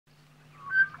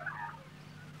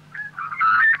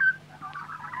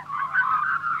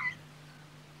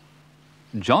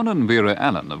John and Vera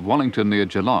Allen of Wallington near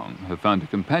Geelong have found a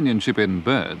companionship in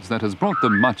birds that has brought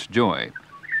them much joy.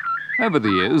 Over the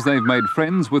years, they've made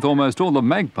friends with almost all the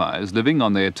magpies living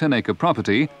on their 10-acre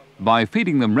property by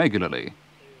feeding them regularly.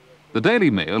 The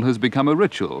daily meal has become a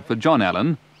ritual for John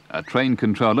Allen, a train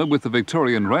controller with the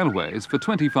Victorian Railways for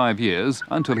 25 years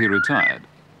until he retired.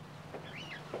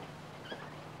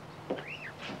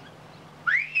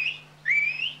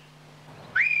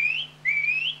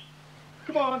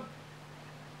 Come on.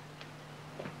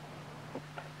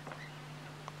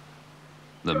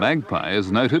 The magpie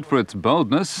is noted for its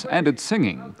boldness and its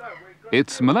singing.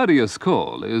 Its melodious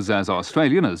call is as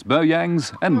Australian as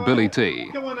Boyang's and Billy T.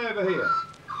 Come on over here.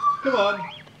 Come on.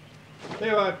 There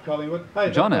you are, Collingwood.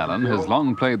 Hey, John Allen has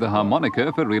long played the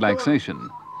harmonica for relaxation,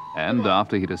 and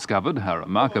after he discovered how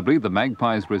remarkably the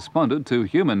magpies responded to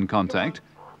human contact,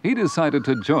 he decided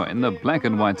to join the black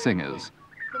and white singers.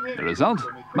 The result?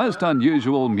 Most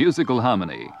unusual musical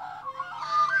harmony.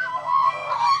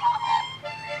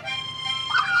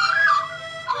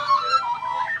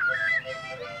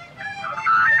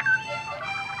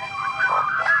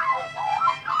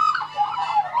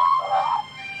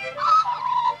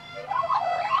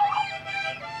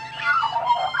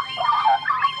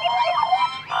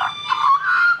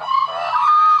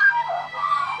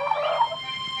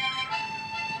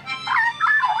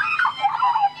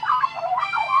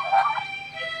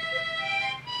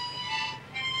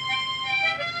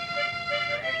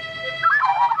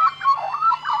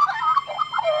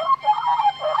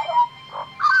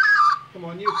 Come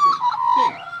on, you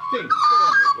sing. Sing. Get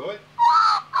on there, boy.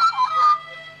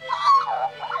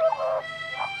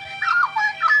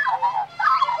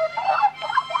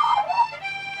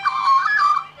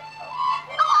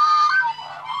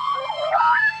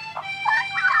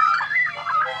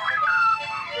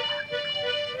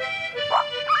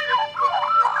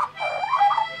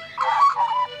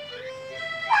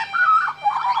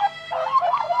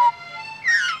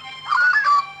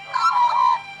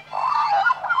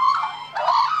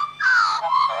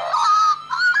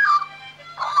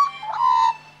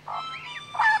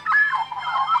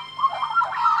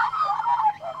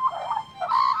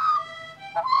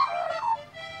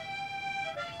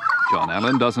 John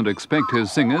Allen doesn't expect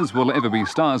his singers will ever be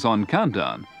stars on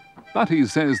Countdown, but he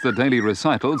says the daily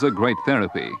recitals are great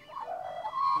therapy.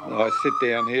 I sit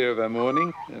down here of a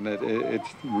morning and it's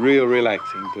real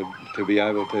relaxing to be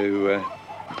able to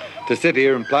sit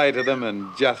here and play to them and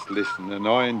just listen, and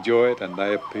I enjoy it and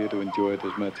they appear to enjoy it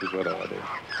as much as what I do.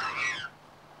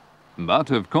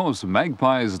 But of course,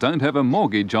 magpies don't have a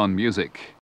mortgage on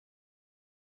music.